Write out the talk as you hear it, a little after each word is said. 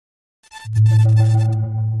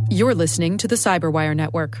You're listening to the Cyberwire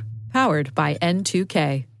Network, powered by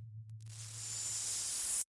N2K.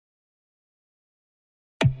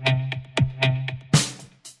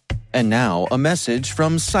 And now, a message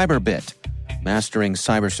from Cyberbit. Mastering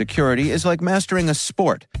cybersecurity is like mastering a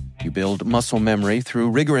sport. You build muscle memory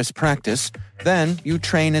through rigorous practice, then you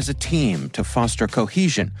train as a team to foster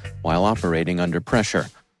cohesion while operating under pressure.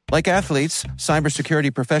 Like athletes,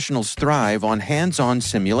 cybersecurity professionals thrive on hands-on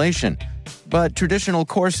simulation. But traditional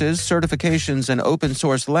courses, certifications, and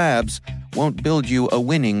open-source labs won't build you a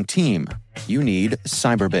winning team. You need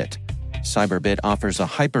Cyberbit. Cyberbit offers a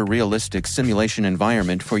hyper-realistic simulation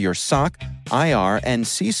environment for your SOC, IR, and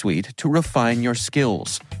C-suite to refine your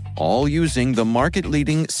skills, all using the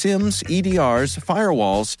market-leading SIMs, EDRs,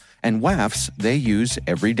 firewalls, and WAFs they use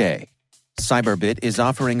every day. Cyberbit is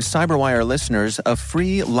offering Cyberwire listeners a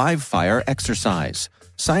free live-fire exercise.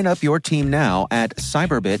 Sign up your team now at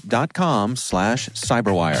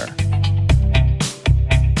cyberbit.com/cyberwire.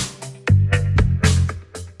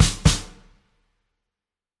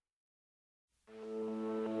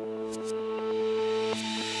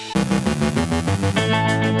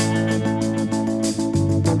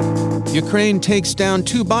 Ukraine takes down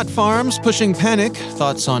 2 bot farms, pushing panic.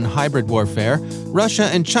 Thoughts on hybrid warfare. Russia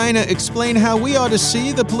and China explain how we ought to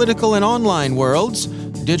see the political and online worlds.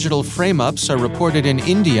 Digital frame-ups are reported in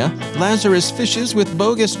India. Lazarus phishes with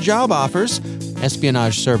bogus job offers.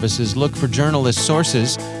 Espionage services look for journalist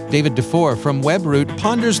sources. David Dufour from Webroot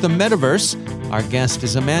ponders the Metaverse. Our guest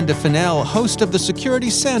is Amanda Fennell, host of the Security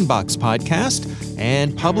Sandbox podcast,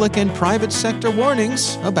 and public and private sector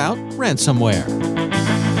warnings about ransomware.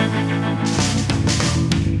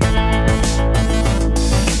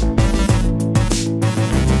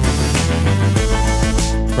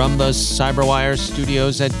 From the Cyberwire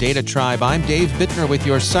studios at Data Tribe, I'm Dave Bittner with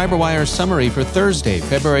your Cyberwire summary for Thursday,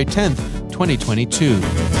 February 10th, 2022.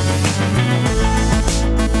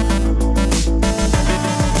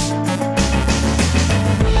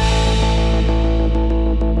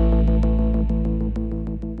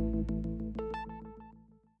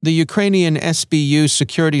 The Ukrainian SBU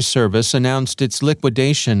Security Service announced its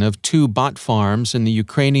liquidation of 2 bot farms in the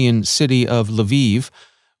Ukrainian city of Lviv,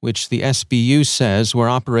 which the SBU says were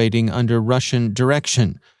operating under Russian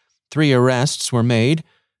direction. 3 arrests were made.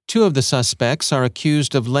 2 of the suspects are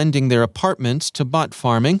accused of lending their apartments to bot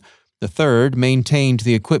farming. The third maintained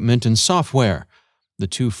the equipment and software. The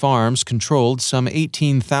 2 farms controlled some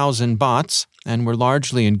 18,000 bots and were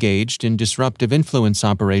largely engaged in disruptive influence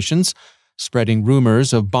operations, spreading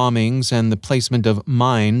rumors of bombings and the placement of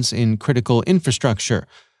mines in critical infrastructure.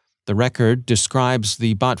 The record describes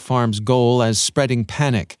the bot farm's goal as spreading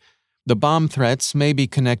panic. The bomb threats may be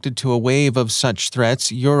connected to a wave of such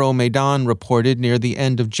threats Euromaidan reported near the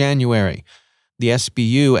end of January. The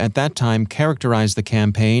SBU at that time characterized the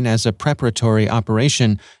campaign as a preparatory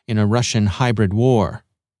operation in a Russian hybrid war.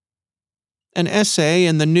 An essay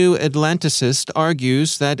in the New Atlanticist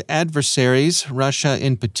argues that adversaries, Russia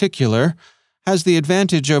in particular, has the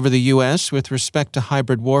advantage over the U.S. with respect to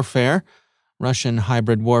hybrid warfare. Russian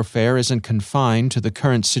hybrid warfare isn't confined to the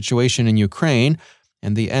current situation in Ukraine,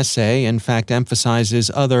 and the essay, in fact,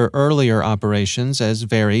 emphasizes other earlier operations as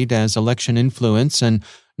varied as election influence and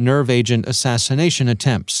nerve agent assassination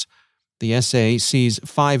attempts. The essay sees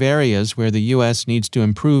 5 areas where the U.S. needs to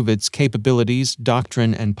improve its capabilities,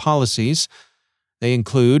 doctrine, and policies. They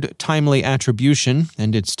include timely attribution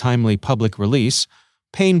and its timely public release,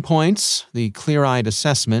 pain points, the clear-eyed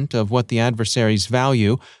assessment of what the adversaries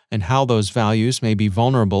value and how those values may be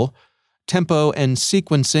vulnerable, tempo and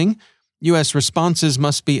sequencing. U.S. responses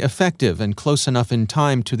must be effective and close enough in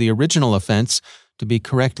time to the original offense to be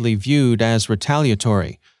correctly viewed as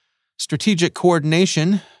retaliatory. Strategic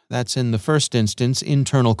coordination, that's in the first instance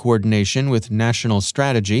internal coordination with national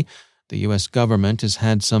strategy. The U.S. government has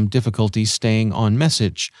had some difficulty staying on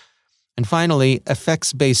message. And finally,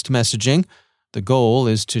 effects-based messaging. The goal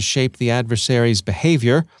is to shape the adversary's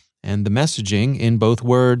behavior, and the messaging, in both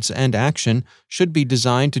words and action, should be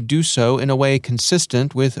designed to do so in a way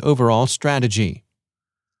consistent with overall strategy.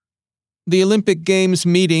 The Olympic Games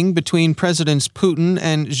meeting between Presidents Putin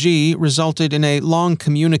and Xi resulted in a long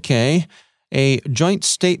communiqué, a joint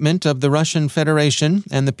statement of the Russian Federation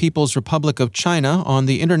and the People's Republic of China on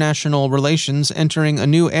the international relations entering a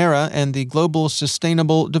new era and the global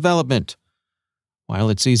sustainable development. While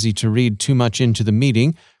it's easy to read too much into the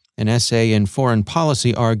meeting, an essay in Foreign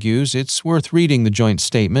Policy argues it's worth reading the joint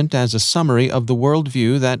statement as a summary of the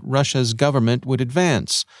worldview that Russia's government would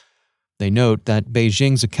advance. They note that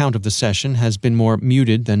Beijing's account of the session has been more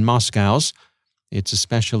muted than Moscow's. It's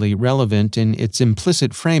especially relevant in its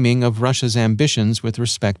implicit framing of Russia's ambitions with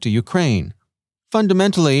respect to Ukraine.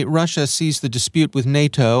 Fundamentally, Russia sees the dispute with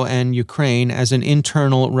NATO and Ukraine as an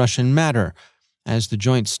internal Russian matter. As the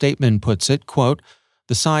joint statement puts it, quote,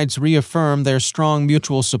 "The sides reaffirm their strong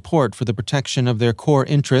mutual support for the protection of their core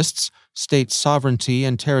interests, state sovereignty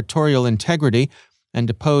and territorial integrity, and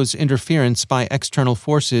oppose interference by external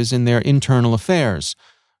forces in their internal affairs.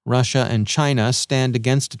 Russia and China stand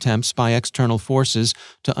against attempts by external forces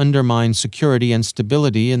to undermine security and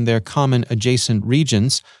stability in their common adjacent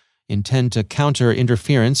regions, intend to counter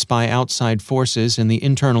interference by outside forces in the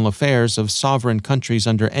internal affairs of sovereign countries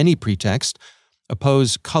under any pretext,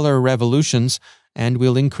 oppose color revolutions, and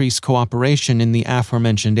will increase cooperation in the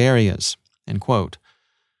aforementioned areas." End quote.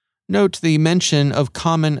 Note the mention of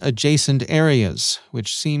common adjacent areas,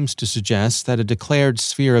 which seems to suggest that a declared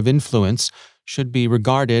sphere of influence should be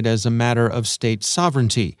regarded as a matter of state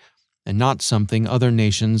sovereignty, and not something other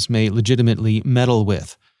nations may legitimately meddle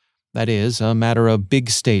with. That is, a matter of big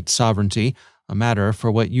state sovereignty, a matter for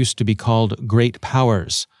what used to be called great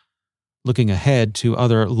powers. Looking ahead to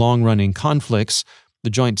other long-running conflicts, the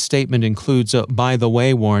joint statement includes a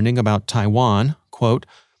by-the-way warning about Taiwan. Quote,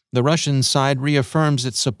 "The Russian side reaffirms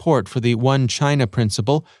its support for the One China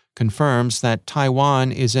principle, confirms that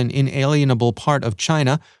Taiwan is an inalienable part of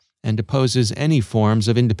China, and opposes any forms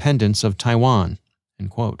of independence of Taiwan."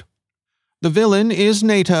 End quote. The villain is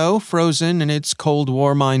NATO, frozen in its Cold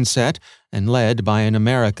War mindset, and led by an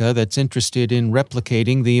America that's interested in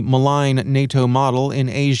replicating the malign NATO model in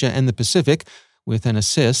Asia and the Pacific, with an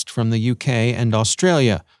assist from the UK and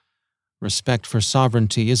Australia. Respect for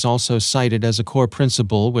sovereignty is also cited as a core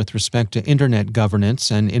principle with respect to Internet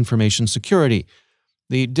governance and information security.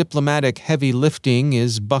 The diplomatic heavy lifting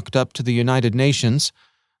is bucked up to the United Nations.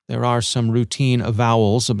 There are some routine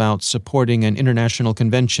avowals about supporting an international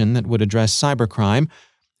convention that would address cybercrime,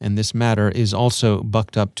 and this matter is also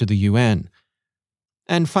bucked up to the UN.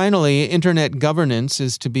 And finally, Internet governance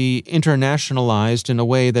is to be internationalized in a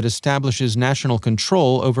way that establishes national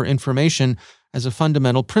control over information as a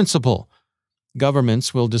fundamental principle.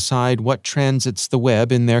 Governments will decide what transits the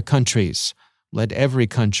web in their countries. Let every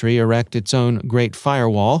country erect its own great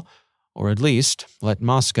firewall, or at least let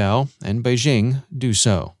Moscow and Beijing do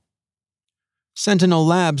so. Sentinel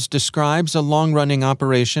Labs describes a long-running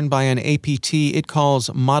operation by an APT it calls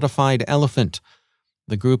Modified Elephant.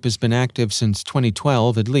 The group has been active since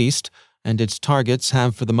 2012 at least, and its targets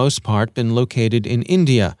have for the most part been located in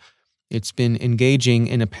India. It's been engaging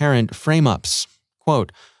in apparent frame-ups.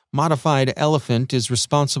 Quote, "Modified Elephant is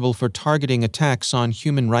responsible for targeting attacks on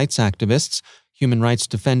human rights activists, human rights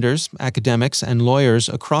defenders, academics, and lawyers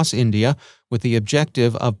across India with the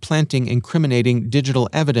objective of planting incriminating digital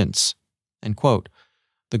evidence." End quote.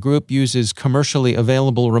 The group uses commercially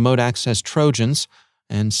available remote access Trojans,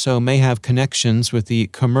 and so may have connections with the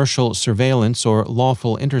commercial surveillance or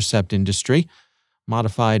lawful intercept industry.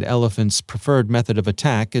 Modified Elephant's preferred method of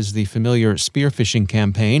attack is the familiar spear phishing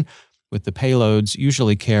campaign, with the payloads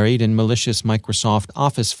usually carried in malicious Microsoft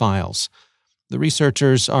Office files. The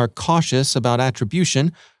researchers are cautious about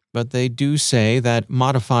attribution, but they do say that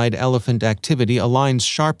Modified Elephant activity aligns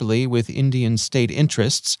sharply with Indian state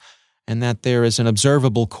interests, and that there is an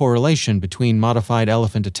observable correlation between Modified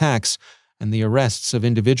Elephant attacks and the arrests of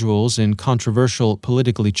individuals in controversial,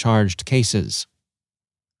 politically charged cases.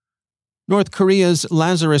 North Korea's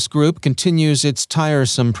Lazarus Group continues its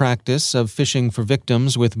tiresome practice of phishing for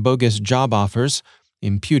victims with bogus job offers,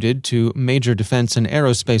 imputed to major defense and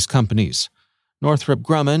aerospace companies. Northrop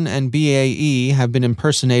Grumman and BAE have been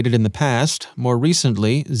impersonated in the past. More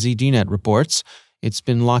recently, ZDNet reports, it's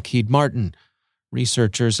been Lockheed Martin.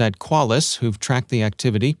 Researchers at Qualys, who've tracked the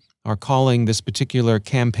activity, are calling this particular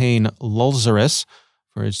campaign Lazarus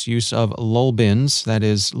for its use of lulbins, that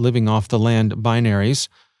is, living off the land binaries.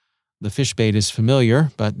 The phishbait is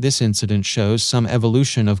familiar, but this incident shows some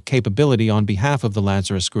evolution of capability on behalf of the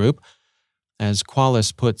Lazarus Group. As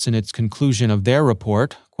Qualys puts in its conclusion of their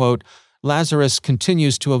report, quote, "Lazarus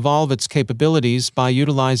continues to evolve its capabilities by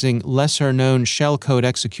utilizing lesser-known shellcode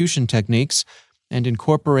execution techniques and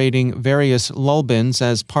incorporating various lulbins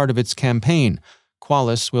as part of its campaign.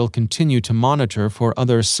 Qualys will continue to monitor for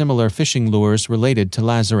other similar phishing lures related to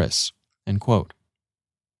Lazarus." End quote.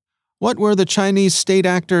 What were the Chinese state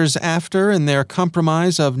actors after in their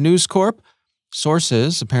compromise of News Corp?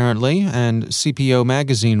 Sources, apparently, and CPO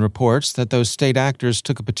magazine reports that those state actors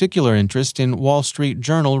took a particular interest in Wall Street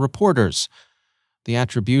Journal reporters. The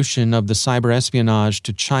attribution of the cyber espionage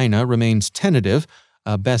to China remains tentative,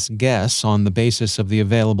 a best guess on the basis of the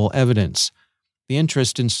available evidence. The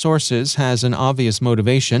interest in sources has an obvious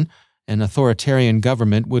motivation, An authoritarian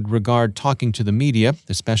government would regard talking to the media,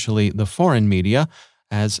 especially the foreign media,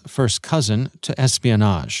 as first cousin to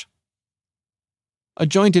espionage. A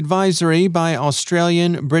joint advisory by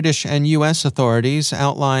Australian, British, and U.S. authorities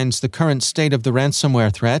outlines the current state of the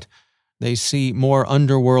ransomware threat. They see more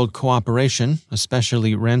underworld cooperation,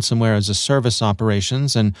 especially ransomware as a service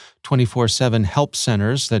operations and 24/7 help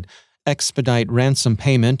centers that expedite ransom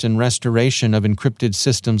payment and restoration of encrypted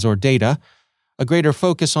systems or data, a greater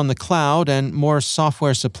focus on the cloud, and more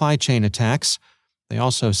software supply chain attacks. They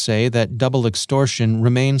also say that double extortion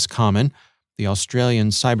remains common. The Australian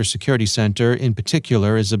Cybersecurity Centre, in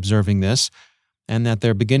particular, is observing this, and that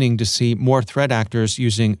they're beginning to see more threat actors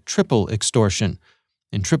using triple extortion.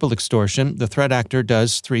 In triple extortion, the threat actor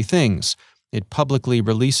does three things. It publicly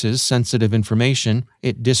releases sensitive information,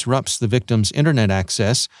 it disrupts the victim's internet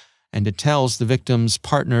access, and it tells the victim's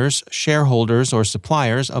partners, shareholders, or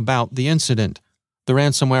suppliers about the incident. The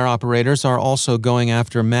ransomware operators are also going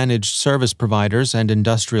after managed service providers and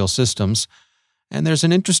industrial systems. And there's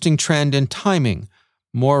an interesting trend in timing.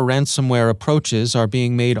 More ransomware approaches are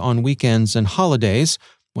being made on weekends and holidays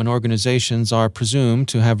when organizations are presumed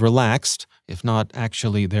to have relaxed, if not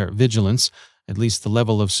actually their vigilance, at least the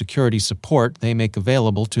level of security support they make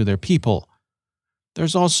available to their people.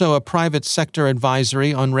 There's also a private sector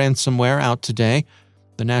advisory on ransomware out today.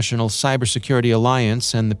 The National Cybersecurity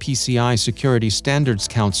Alliance and the PCI Security Standards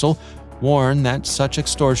Council warn that such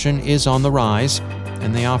extortion is on the rise,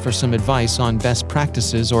 and they offer some advice on best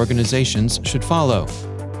practices organizations should follow.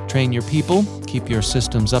 Train your people, keep your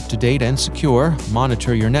systems up to date and secure,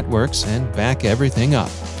 monitor your networks, and back everything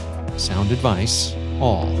up. Sound advice,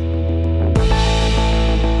 all.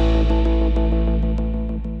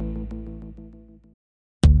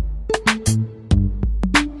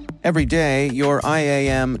 Every day, your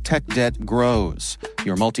IAM tech debt grows.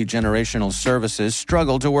 Your multi-generational services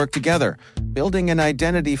struggle to work together. Building an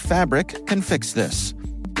identity fabric can fix this.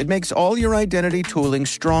 It makes all your identity tooling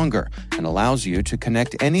stronger and allows you to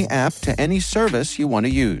connect any app to any service you want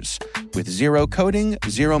to use, with zero coding,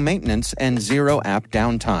 zero maintenance, and zero app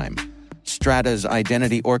downtime. Strata's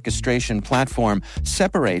identity orchestration platform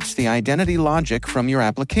separates the identity logic from your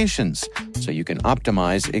applications, so you can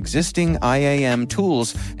optimize existing IAM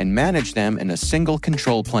tools and manage them in a single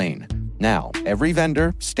control plane. Now, every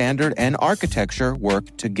vendor, standard, and architecture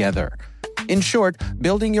work together. In short,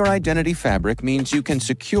 building your identity fabric means you can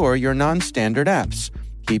secure your non-standard apps,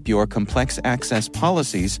 keep your complex access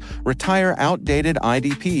policies, retire outdated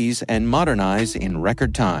IDPs, and modernize in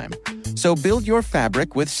record time. So build your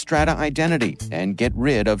fabric with Strata Identity and get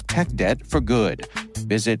rid of tech debt for good.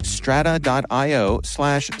 Visit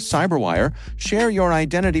strata.io/cyberwire, share your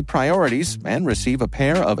identity priorities, and receive a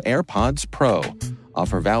pair of AirPods Pro.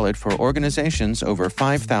 Offer valid for organizations over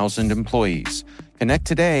 5,000 employees. Connect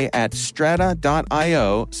today at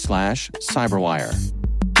strata.io/cyberwire.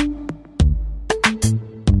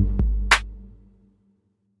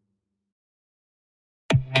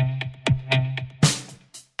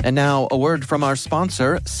 And now, a word from our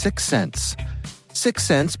sponsor, 6 Sense. 6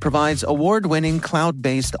 Sense provides award-winning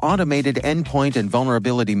cloud-based automated endpoint and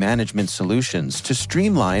vulnerability management solutions to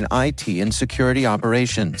streamline IT and security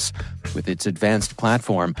operations. With its advanced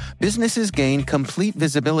platform, businesses gain complete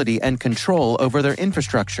visibility and control over their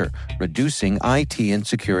infrastructure, reducing IT and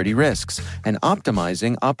security risks and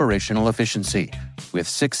optimizing operational efficiency. With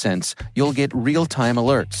 6 Sense, you'll get real-time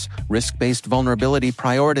alerts, risk-based vulnerability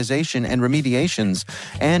prioritization and remediations,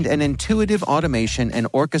 and an intuitive automation and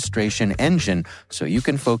orchestration engine so you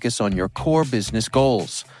can focus on your core business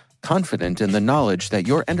goals, confident in the knowledge that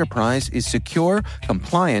your enterprise is secure,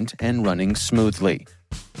 compliant, and running smoothly.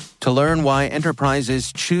 To learn why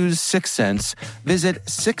enterprises choose 6 Sense, visit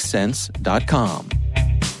 6sense.com.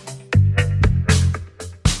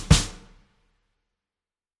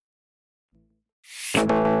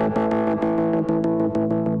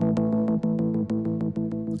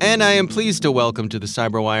 And I am pleased to welcome to the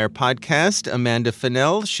CyberWire podcast Amanda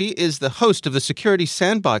Fennell. She is the host of the Security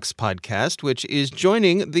Sandbox podcast, which is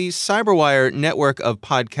joining the CyberWire network of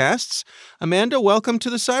podcasts. Amanda, welcome to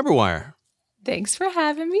the CyberWire. Thanks for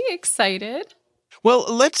having me. Excited. Well,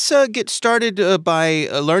 let's get started by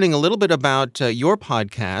learning a little bit about your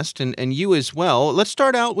podcast and you as well. Let's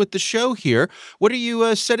start out with the show here. What are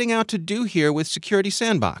you setting out to do here with Security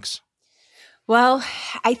Sandbox? Well,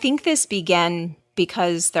 I think this began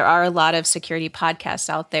because there are a lot of security podcasts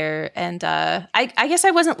out there. And I guess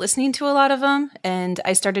I wasn't listening to a lot of them. And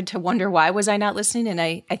I started to wonder, why was I not listening? And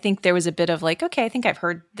I think there was a bit of like, okay, I think I've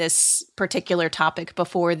heard this particular topic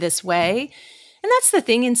before this way. And that's the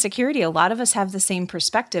thing in security. A lot of us have the same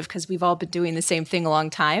perspective because we've all been doing the same thing a long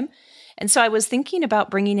time. And so I was thinking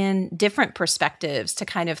about bringing in different perspectives to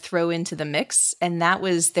kind of throw into the mix. And that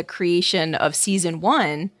was the creation of season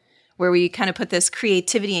 1, where we kind of put this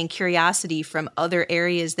creativity and curiosity from other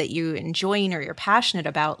areas that you're enjoying or you're passionate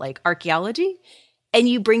about, like archaeology. And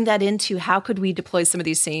you bring that into how could we deploy some of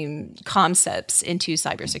these same concepts into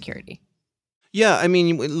cybersecurity? Yeah, I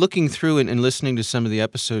mean, looking through and listening to some of the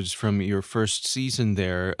episodes from your first season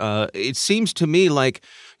there, it seems to me like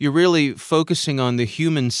you're really focusing on the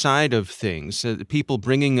human side of things, people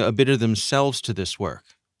bringing a bit of themselves to this work.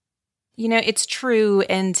 You know, it's true.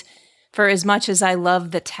 And for as much as I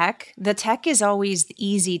love the tech is always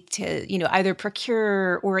easy to, either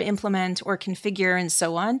procure or implement or configure and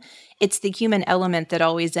so on. It's the human element that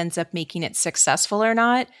always ends up making it successful or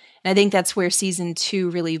not. And I think that's where season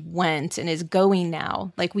 2 really went and is going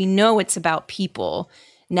now. Like, we know it's about people.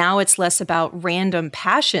 Now it's less about random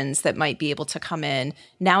passions that might be able to come in.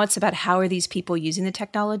 Now it's about how are these people using the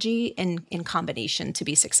technology in combination to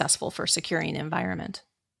be successful for securing an environment.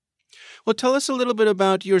 Well, tell us a little bit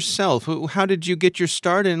about yourself. How did you get your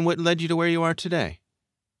start and what led you to where you are today?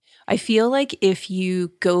 I feel like if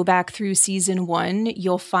you go back through season 1,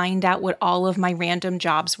 you'll find out what all of my random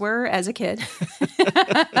jobs were as a kid.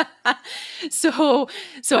 So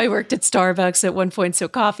I worked at Starbucks at one point, so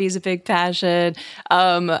coffee is a big passion.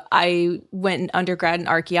 I went in undergrad in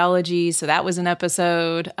archaeology, so that was an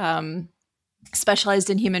episode.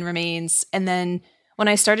 Specialized in human remains. And then when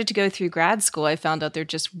I started to go through grad school, I found out there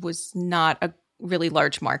just was not a really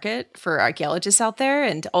large market for archaeologists out there.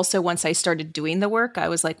 And also once I started doing the work, I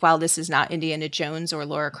was like, wow, this is not Indiana Jones or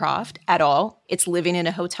Lara Croft at all. It's living in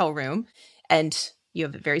a hotel room and you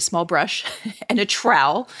have a very small brush and a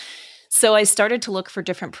trowel. So I started to look for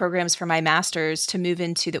different programs for my master's to move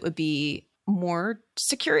into that would be more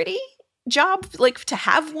security job, like to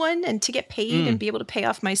have one and to get paid and be able to pay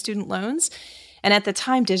off my student loans. And at the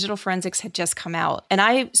time, digital forensics had just come out. And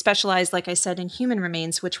I specialized, like I said, in human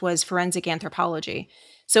remains, which was forensic anthropology.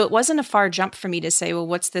 So it wasn't a far jump for me to say, well,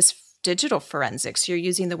 what's this digital forensics? You're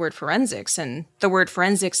using the word forensics. And the word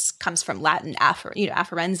forensics comes from Latin,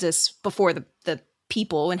 aforensis, before the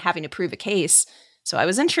people and having to prove a case. So I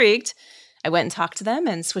was intrigued. I went and talked to them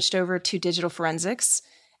and switched over to digital forensics.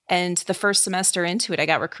 And the first semester into it, I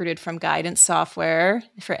got recruited from guidance software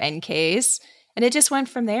for NCASE. And it just went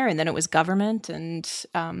from there. And then it was government and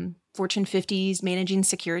Fortune 50s managing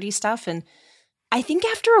security stuff. And I think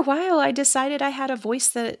after a while, I decided I had a voice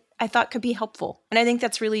that I thought could be helpful. And I think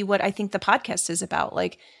that's really what I think the podcast is about.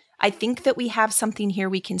 Like, I think that we have something here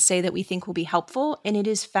we can say that we think will be helpful. And it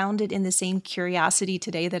is founded in the same curiosity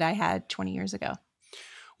today that I had 20 years ago.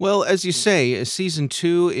 Well, as you say, season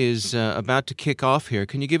 2 is about to kick off here.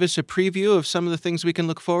 Can you give us a preview of some of the things we can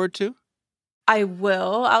look forward to? I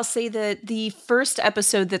will. I'll say that the first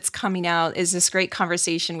episode that's coming out is this great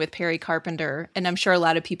conversation with Perry Carpenter. And I'm sure a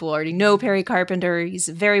lot of people already know Perry Carpenter. He's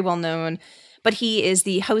very well known, but he is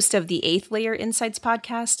the host of the 8th Layer Insights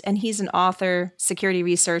podcast. And he's an author, security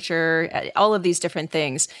researcher, all of these different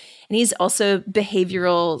things. And he's also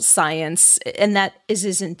behavioral science, and that is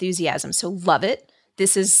his enthusiasm. So love it.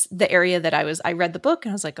 This is the area that I read the book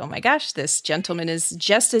and I was like, oh my gosh, this gentleman is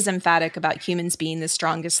just as emphatic about humans being the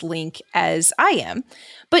strongest link as I am,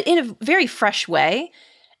 but in a very fresh way.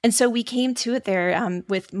 And so we came to it there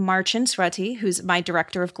with Marcin Sreti, who's my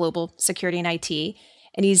director of global security and IT,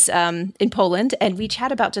 and he's in Poland. And we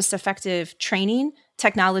chat about just effective training,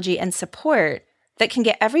 technology, and support that can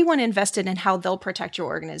get everyone invested in how they'll protect your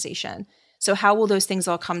organization. So how will those things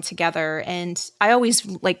all come together? And I always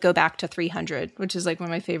go back to 300, which is like one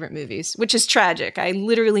of my favorite movies, which is tragic. I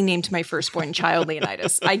literally named my firstborn child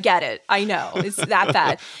Leonidas. I get it. I know. It's that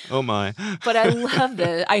bad. Oh my. But I love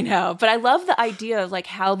I love the idea of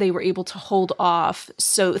how they were able to hold off.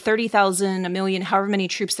 So 30,000, a million, however many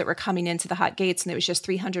troops that were coming into the hot gates, and there was just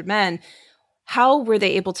 300 men. How were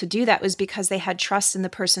they able to do that was because they had trust in the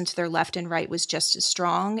person to their left and right was just as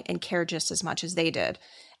strong and cared just as much as they did.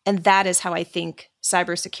 And that is how I think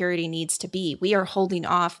cybersecurity needs to be. We are holding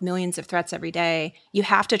off millions of threats every day. You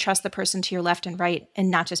have to trust the person to your left and right, and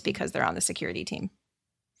not just because they're on the security team.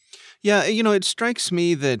 Yeah, it strikes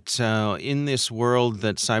me that in this world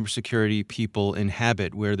that cybersecurity people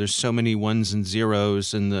inhabit, where there's so many ones and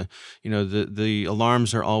zeros, and the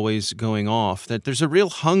alarms are always going off, that there's a real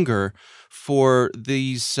hunger for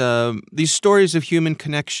these stories of human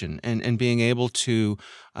connection and being able to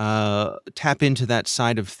tap into that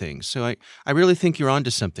side of things. So I really think you're onto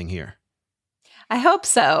something here. I hope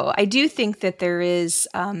so. I do think that there is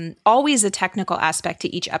always a technical aspect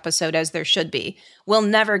to each episode, as there should be. We'll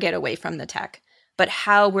never get away from the tech, but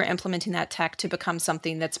how we're implementing that tech to become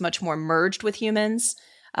something that's much more merged with humans,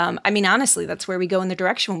 Honestly, that's where we go in the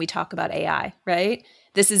direction when we talk about AI, right?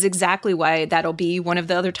 This is exactly why that'll be one of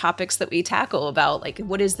the other topics that we tackle about, like,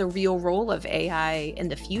 what is the real role of AI in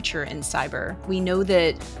the future in cyber? We know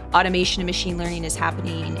that automation and machine learning is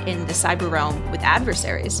happening in the cyber realm with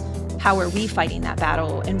adversaries. How are we fighting that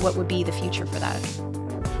battle, and what would be the future for that?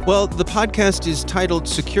 Well, the podcast is titled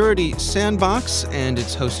Security Sandbox, and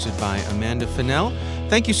it's hosted by Amanda Fennell.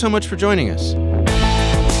 Thank you so much for joining us.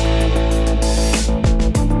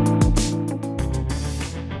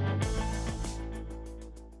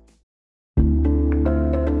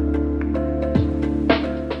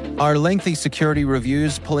 Are lengthy security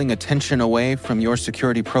reviews pulling attention away from your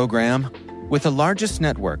security program? With the largest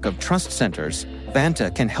network of trust centers,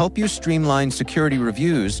 Vanta can help you streamline security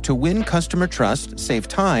reviews to win customer trust, save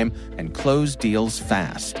time, and close deals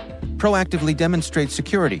fast. Proactively demonstrate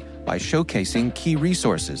security by showcasing key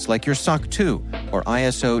resources like your SOC 2 or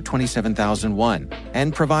ISO 27001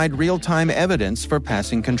 and provide real-time evidence for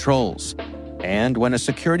passing controls. And when a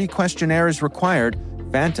security questionnaire is required,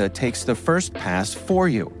 Vanta takes the first pass for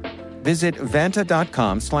you. Visit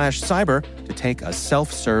vanta.com/cyber to take a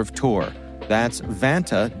self-serve tour. That's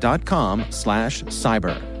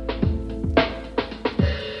vanta.com/cyber.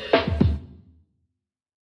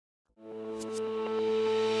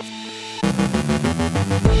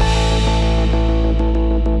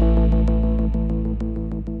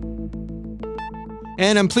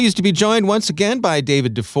 And I'm pleased to be joined once again by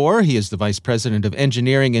David Dufour. He is the Vice President of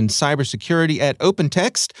Engineering and Cybersecurity at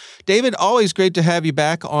OpenText. David, always great to have you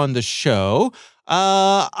back on the show.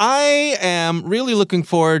 I am really looking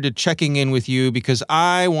forward to checking in with you because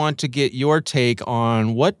I want to get your take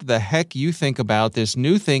on what the heck you think about this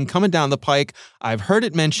new thing coming down the pike. I've heard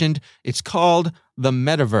it mentioned. It's called the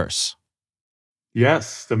Metaverse.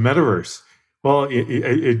 Yes, the Metaverse. Well,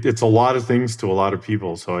 it's a lot of things to a lot of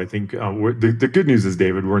people. So I think the good news is,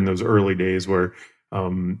 David, we're in those early days where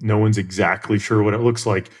no one's exactly sure what it looks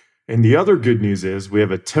like. And the other good news is we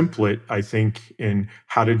have a template, I think, in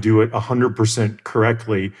how to do it 100%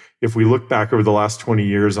 correctly. If we look back over the last 20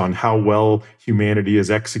 years on how well humanity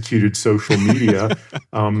has executed social media,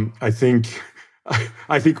 I think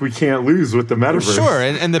we can't lose with the Metaverse. Sure,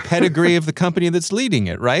 and the pedigree of the company that's leading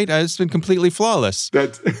it, right? It's been completely flawless.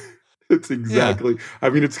 It's exactly. Yeah.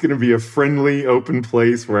 It's going to be a friendly, open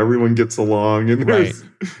place where everyone gets along, and there's,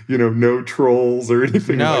 no trolls or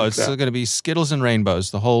anything. No, like it's that. still going to be Skittles and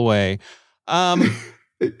rainbows the whole way.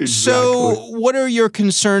 Exactly. So, what are your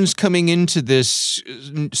concerns coming into this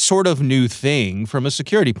sort of new thing from a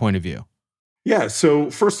security point of view? Yeah.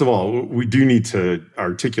 So, first of all, we do need to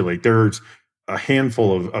articulate there's a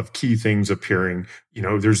handful of key things appearing.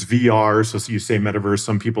 There's VR. So you say Metaverse,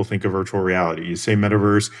 some people think of virtual reality. You say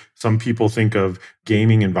Metaverse, some people think of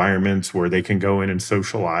gaming environments where they can go in and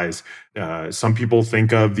socialize. Some people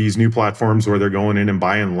think of these new platforms where they're going in and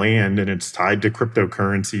buying land and it's tied to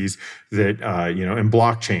cryptocurrencies that, and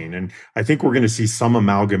blockchain. And I think we're going to see some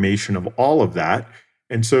amalgamation of all of that.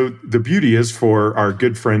 And so the beauty is for our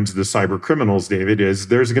good friends, the cyber criminals, David, is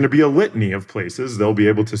there's going to be a litany of places they'll be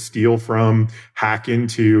able to steal from, hack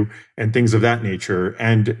into, and things of that nature.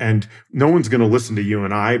 And no one's going to listen to you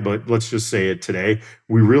and I, but let's just say it today.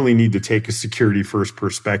 We really need to take a security first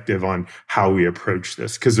perspective on how we approach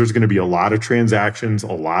this, because there's going to be a lot of transactions,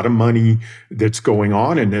 a lot of money that's going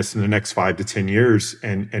on in this in the next 5 to 10 years.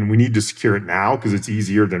 And we need to secure it now because it's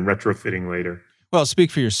easier than retrofitting later. Well,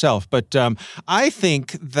 speak for yourself, but I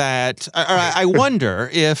think that, I wonder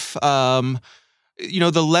if, the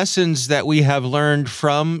lessons that we have learned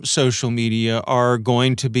from social media are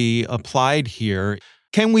going to be applied here.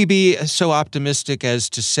 Can we be so optimistic as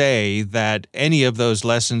to say that any of those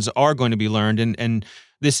lessons are going to be learned and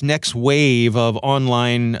this next wave of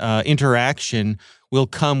online interaction will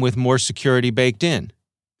come with more security baked in?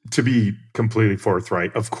 To be completely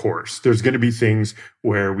forthright, of course, there's going to be things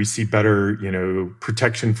where we see better,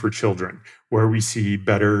 protection for children, where we see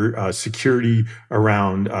better security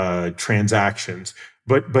around transactions.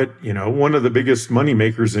 But one of the biggest money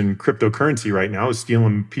makers in cryptocurrency right now is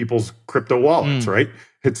stealing people's crypto wallets, right?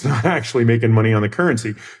 It's not actually making money on the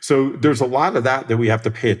currency. So there's a lot of that we have to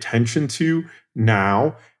pay attention to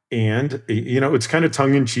now. And, it's kind of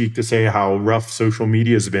tongue in cheek to say how rough social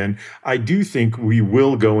media has been. I do think we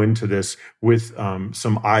will go into this with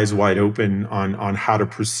some eyes wide open on how to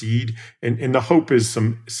proceed. And the hope is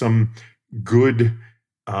some good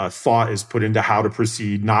thought is put into how to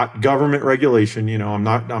proceed, not government regulation. I'm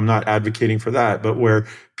not advocating for that, but where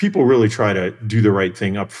people really try to do the right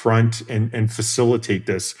thing up front and facilitate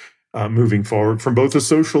this moving forward from both a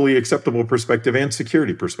socially acceptable perspective and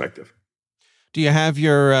security perspective. Do you have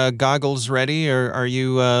your goggles ready, or are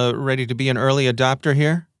you ready to be an early adopter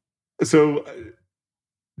here? So,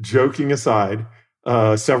 joking aside,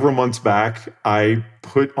 several months back, I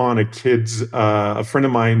put on a friend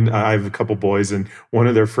of mine, I have a couple boys, and one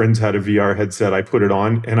of their friends had a VR headset. I put it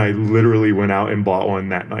on, and I literally went out and bought one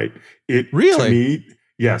that night. Really? To me,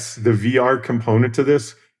 yes, the VR component to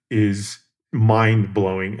this is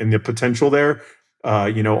mind-blowing, and the potential there,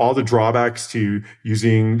 all the drawbacks to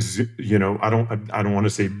using, I don't want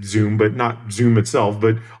to say Zoom, but not Zoom itself,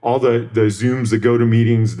 but all the Zooms that go to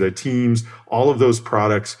meetings, the Teams, all of those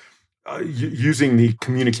products, using the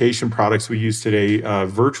communication products we use today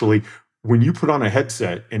virtually. When you put on a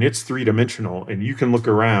headset and it's 3-dimensional and you can look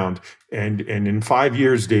around, and in 5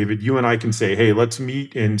 years, David, you and I can say, hey, let's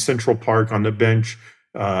meet in Central Park on the bench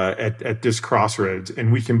at this crossroads,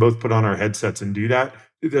 and we can both put on our headsets and do that.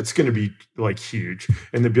 That's going to be like huge.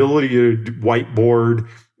 And the ability to whiteboard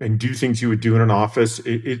and do things you would do in an office,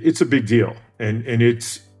 it's a big deal. And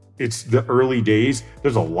it's the early days.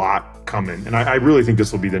 There's a lot coming. And I really think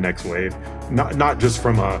this will be the next wave. Not just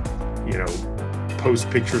from post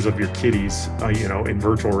pictures of your kitties, in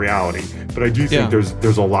virtual reality, but I do think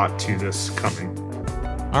there's a lot to this coming.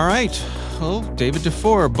 All right. Well, David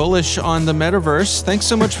Dufour, bullish on the Metaverse. Thanks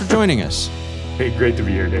so much for joining us. Hey, great to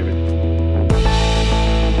be here, David.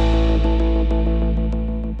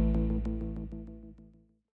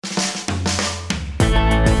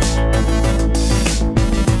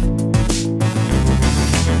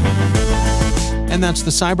 And that's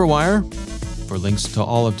the Cyberwire. For links to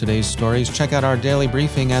all of today's stories, check out our daily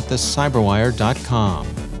briefing at thecyberwire.com.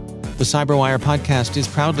 The Cyberwire podcast is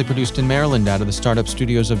proudly produced in Maryland out of the startup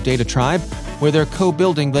studios of Data Tribe, where they're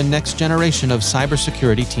co-building the next generation of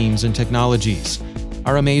cybersecurity teams and technologies.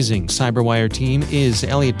 Our amazing Cyberwire team is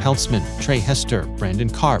Elliot Peltzman, Trey Hester, Brandon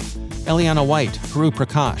Karp, Eliana White, Haru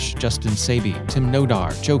Prakash, Justin Sabi, Tim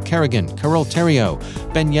Nodar, Joe Kerrigan, Carol Terrio,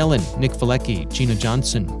 Ben Yellen, Nick Valecki, Gina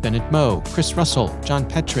Johnson, Bennett Moe, Chris Russell, John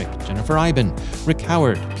Petrick, Jennifer Iben, Rick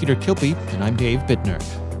Howard, Peter Kilpe, and I'm Dave Bittner.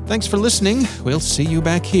 Thanks for listening. We'll see you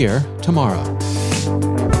back here tomorrow.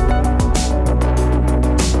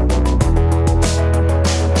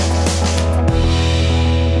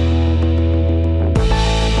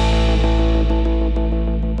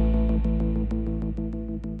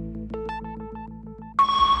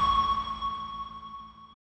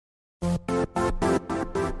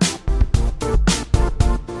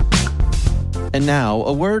 And now,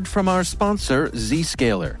 a word from our sponsor,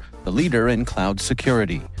 Zscaler, the leader in cloud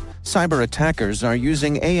security. Cyber attackers are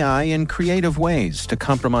using AI in creative ways to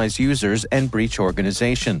compromise users and breach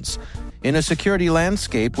organizations. In a security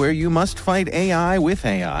landscape where you must fight AI with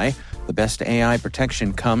AI, the best AI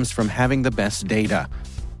protection comes from having the best data.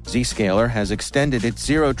 Zscaler has extended its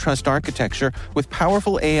zero-trust architecture with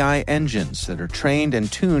powerful AI engines that are trained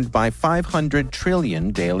and tuned by 500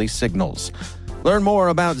 trillion daily signals. Learn more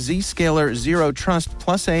about Zscaler Zero Trust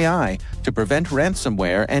Plus AI to prevent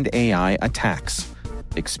ransomware and AI attacks.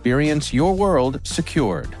 Experience your world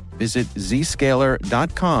secured. Visit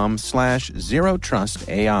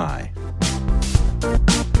zscaler.com/zerotrustai.